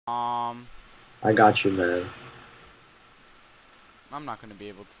I got you, man. I'm not gonna be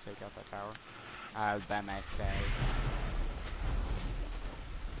able to take out that tower. By myself.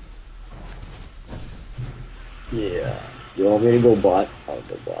 Yeah. You want me to go bot? I'll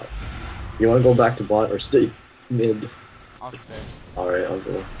go bot. You want to go back to bot or stay mid? I'll stay. Alright, I'll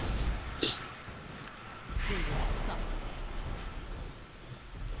go.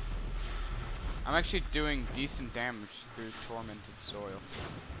 I'm actually doing decent damage through tormented soil.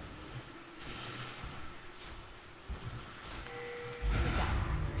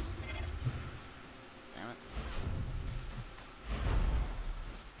 Damn it.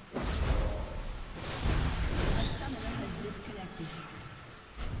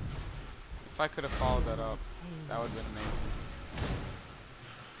 If I could have followed that up, that would have been amazing.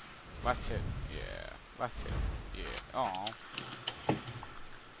 Last hit. Yeah. Last hit. Yeah. Oh.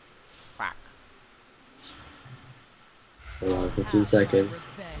 Fuck. Hold on, 15 seconds.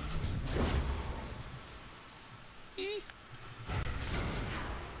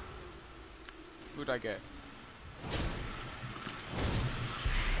 Who'd I get?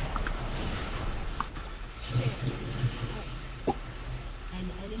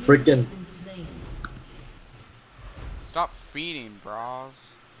 Freaking. Stop feeding,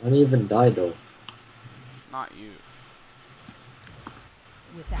 bros. I didn't even die though. Not you.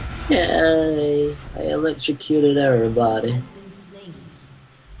 Yay! I electrocuted everybody.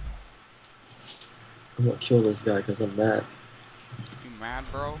 I'm gonna kill this guy because I'm mad. You mad,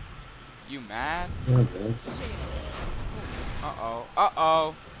 bro? You mad? Yeah, man. Uh-oh.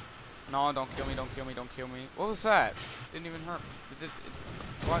 Uh-oh. No, don't kill me, don't kill me, don't kill me. What was that? Didn't even hurt.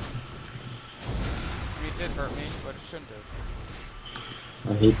 What? I mean, it did hurt me, but it shouldn't have.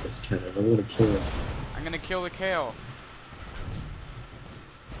 I hate this cannon. I'm gonna kill him. I'm gonna kill the kale.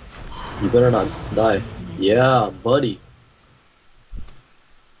 You better not die. Yeah, buddy.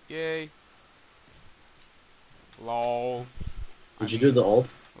 Yay. Lol. Did you do the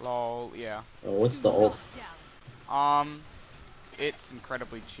ult? Lol, yeah. Oh, what's the ult? It's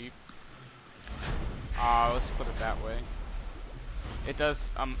incredibly cheap. Let's put it that way. It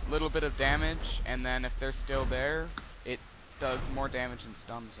does a little bit of damage, and then if they're still there, it does more damage and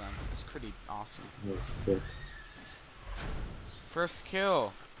stuns them. It's pretty awesome. That's sick. First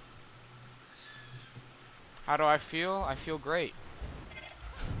kill. How do I feel? I feel great.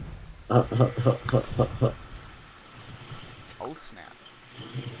 Oh snap.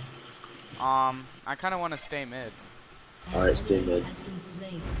 I kind of want to stay mid. Alright, stay mid.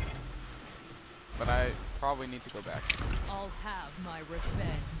 But I probably need to go back. I'll have my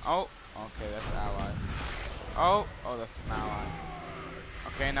revenge. Oh, okay, that's ally. Oh, that's an ally.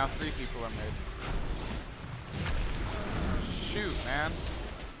 Okay, now 3 people are mid. Shoot, man.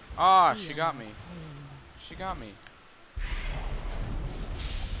 Ah, she got me. She got me.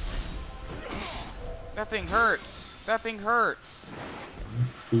 That thing hurts. That thing hurts. I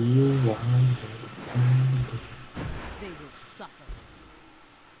see you one day. They will suffer.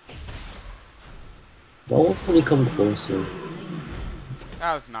 Why won't he come closer?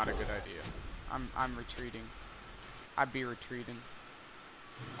 That was not a good idea. I'm retreating. I'd be retreating.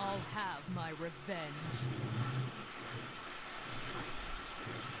 I'll have my revenge.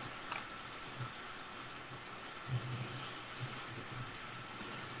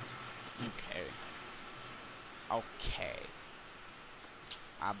 Okay. Okay.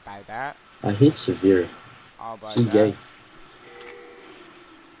 I'll buy that. He's severe. I'll buy He that. gay.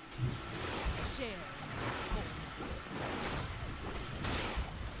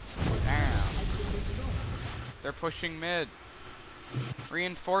 Damn. They're pushing mid.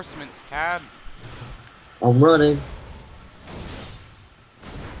 Reinforcements, Tad. I'm running.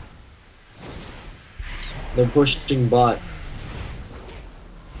 They're pushing bot.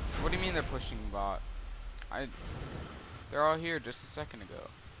 What do you mean they're pushing bot? They're all here just a second ago.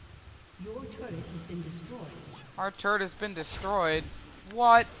 Your turret has been destroyed. Our turret has been destroyed.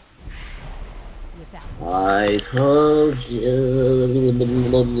 What? I told you.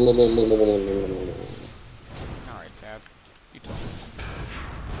 Alright, Tad. You told me.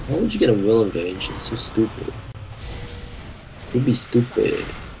 Why would you get a will engage? It's so stupid. You'd be stupid,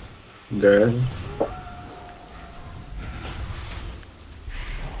 girl.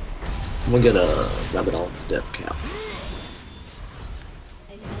 I'm gonna get a rabbit on death cow.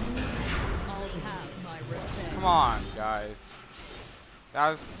 Come on, guys. That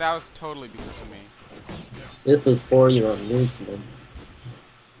was totally because of me. This is for your amusement.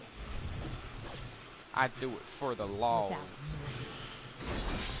 I do it for the laws.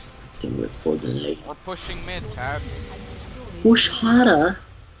 Do it for the lady. We're pushing mid, Tad. Push harder.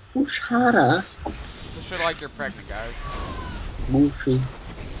 Push harder. Push it like you're pregnant, guys. Mushy.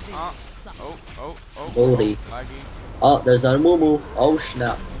 Oh. Booty. Laggy. Oh, there's a moo. Oh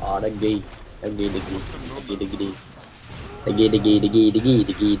snap. Oh, the gay. The gay. What's a moo-moo?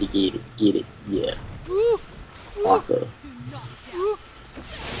 Get it. Yeah. Fucker.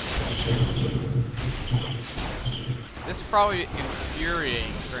 This is probably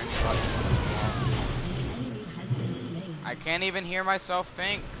infuriating for anybody. I can't even hear myself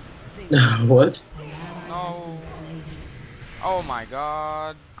think. What? No. Oh my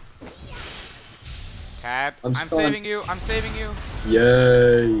god. Tad, I'm stunned. saving you. I'm saving you.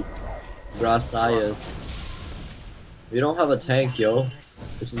 Yay. Gracias. We don't have a tank, yo.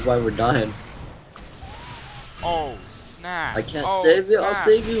 This is why we're dying. Oh, snap. I can't Oh, save you. I'll snap.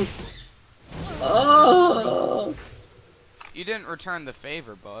 save you. Oh. You didn't return the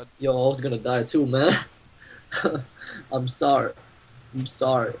favor, bud. Yo, I was gonna die too, man. I'm sorry. I'm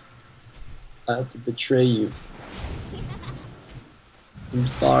sorry. I have to betray you. I'm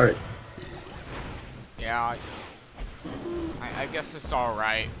sorry. Yeah, I guess it's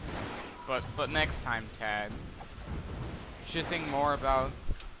alright. But next time, Tad, you should think more about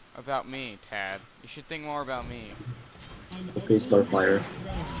me, Tad. You should think more about me. Okay, Starfire.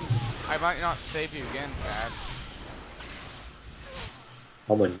 I might not save you again, Tad.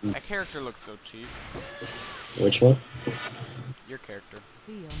 How many? That character looks so cheap. Which one? Your character.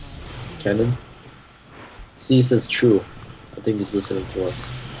 Cannon? See, he says true. I think he's listening to us.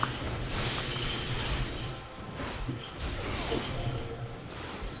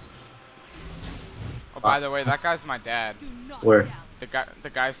 Oh, by the way, that guy's my dad. Where? The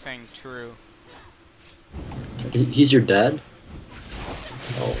guy saying true. He's your dad?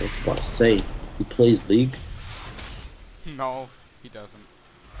 Oh, I was about to say. He plays League? No, he doesn't.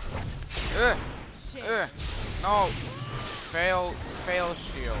 Ugh. Ugh. No. Fail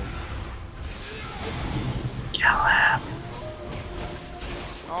shield. Kill him.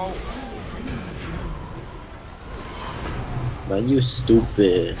 No. Man, you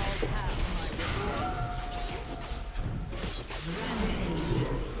stupid.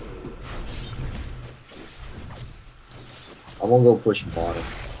 I'm gonna go push bottom.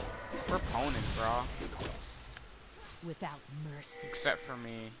 We're pwning, bro. Without mercy. Except for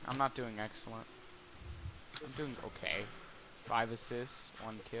me. I'm not doing excellent. I'm doing okay. 5 assists,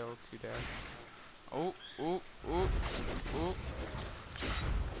 1 kill, 2 deaths. Oh, ooh.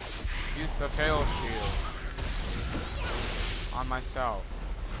 Use the fail shield. On myself.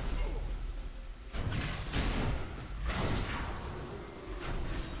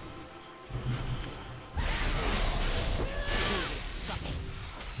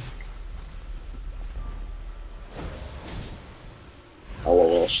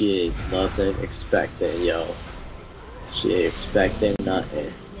 LOL, she ain't nothing expecting, yo. She ain't expecting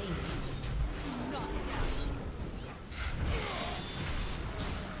nothing.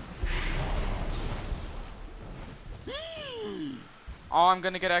 Oh, I'm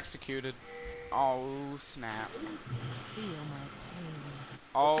gonna get executed. Oh, snap. Feel my pain.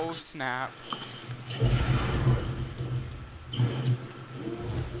 Oh, snap.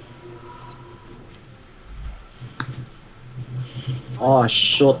 Oh,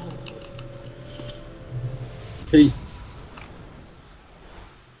 shit. Peace.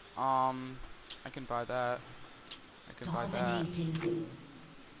 I can buy that. I can buy that.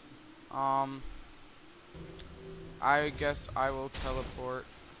 I guess I will teleport.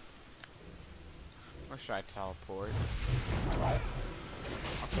 Where should I teleport? I'll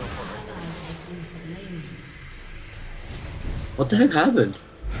teleport right there. What the heck happened?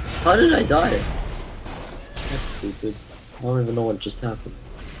 How did I die? That's stupid. I don't even know what just happened.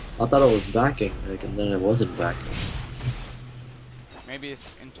 I thought I was backing, like, and then I wasn't backing. Maybe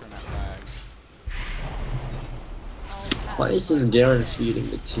it's internet lags. Why is this guaranteeing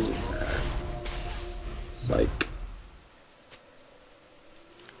the team, man? Psych.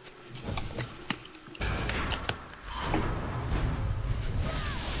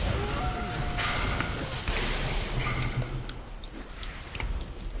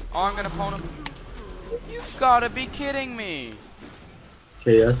 Oh, I'm gonna pwn him. You've gotta be kidding me.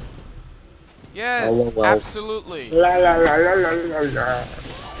 KS? Yes, Oh, well. absolutely.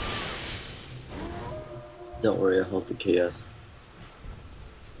 Don't worry, I'll help the KS.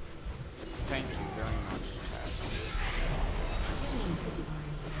 Thank you very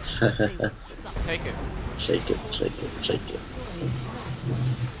much. Let's take it. Shake it, shake it, shake it.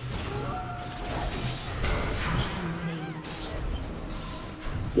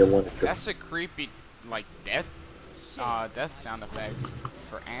 You want to That's a creepy, like, death sound effect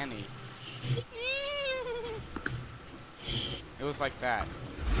for Annie. It was like that.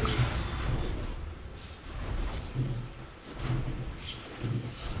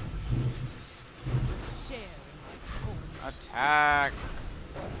 Attack!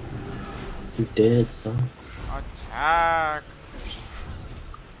 You did, son. Attack!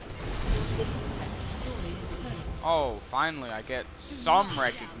 Oh, finally I get some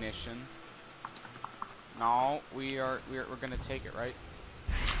recognition. No, we're gonna take it, right?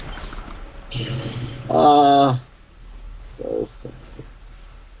 So.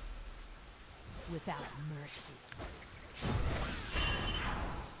 Without mercy.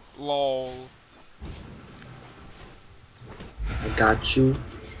 LOL. I got you.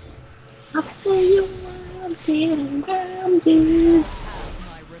 I feel you wanted and grounded. Have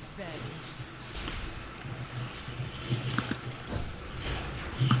my revenge.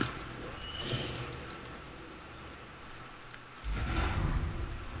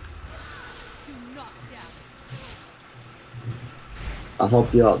 Do not doubt. I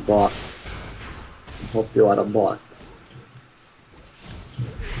hope you're out, bot. I hope you're out of bot.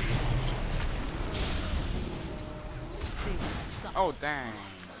 They will suffer. Oh, dang.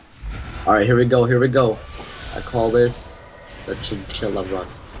 Alright, here we go, here we go. I call this the chinchilla run.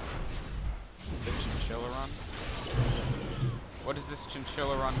 The chinchilla run? What does this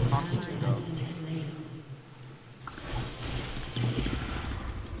chinchilla run constitute of?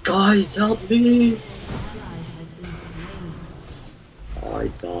 Guys, help me! Oh, I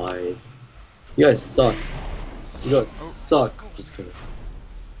died. You guys suck. You guys suck. Just kidding.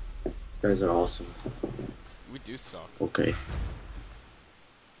 You guys are awesome. We do suck. Okay.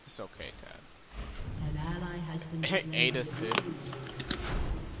 It's okay, Tad. An ally has been slain. 8 assists.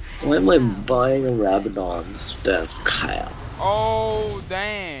 Why am I buying a Rabadon's death, Kyle? Oh,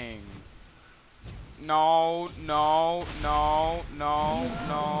 dang. No, no, no, no,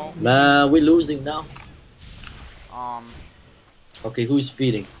 no. Man, we're losing now. Okay, Okay, who's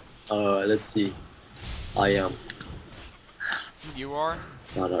feeding? Let's see. I am. you are?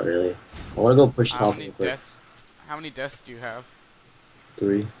 No, not really. I wanna go push How top many real quick. deaths? How many deaths do you have?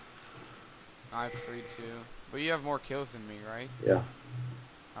 3. I have 3 too. But you have more kills than me, right? Yeah.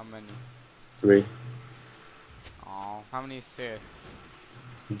 How many? 3. Oh, how many assists?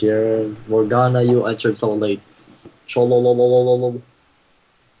 Dear Morgana, you answered so late. Cholololololol.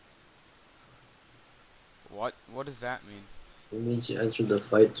 What? What does that mean? It means you answered the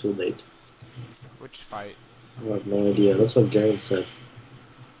fight too late. Which fight? I have no idea. That's what Garen said.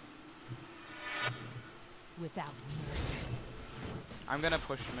 Without mercy. I'm gonna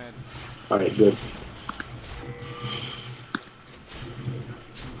push mid. Alright, good.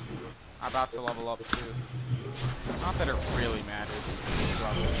 I'm about to level up too. Not that it really matters.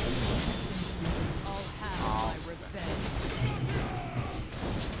 I'll have Oh. my revenge.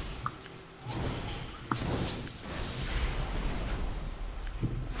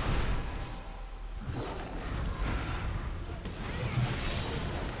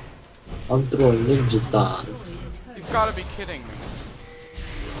 I'm throwing ninja stars. You've gotta be kidding me.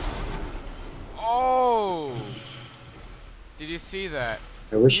 Oh! Did you see that?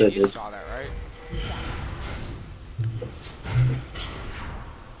 I wish you, I you did. saw that, right?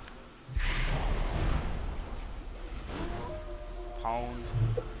 Pwned.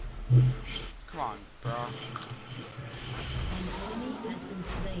 Come on, bro. An enemy has been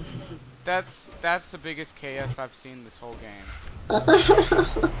slain. That's the biggest KS I've seen this whole game.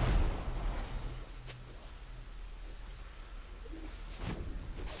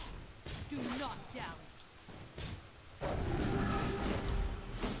 Do not doubt.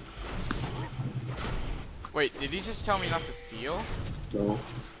 Wait, did he just tell me not to steal? No.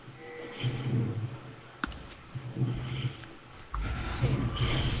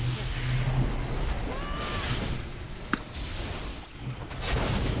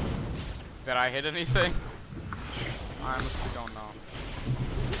 Did I hit anything? I honestly don't know.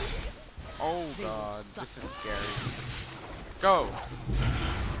 Oh god, this is scary. Go!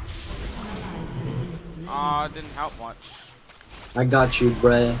 Aw, didn't help much. I got you,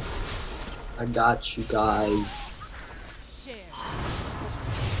 bruh. I got you guys. Share.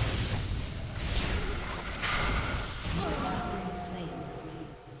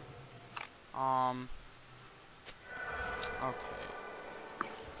 Okay.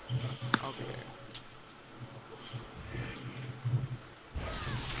 Okay.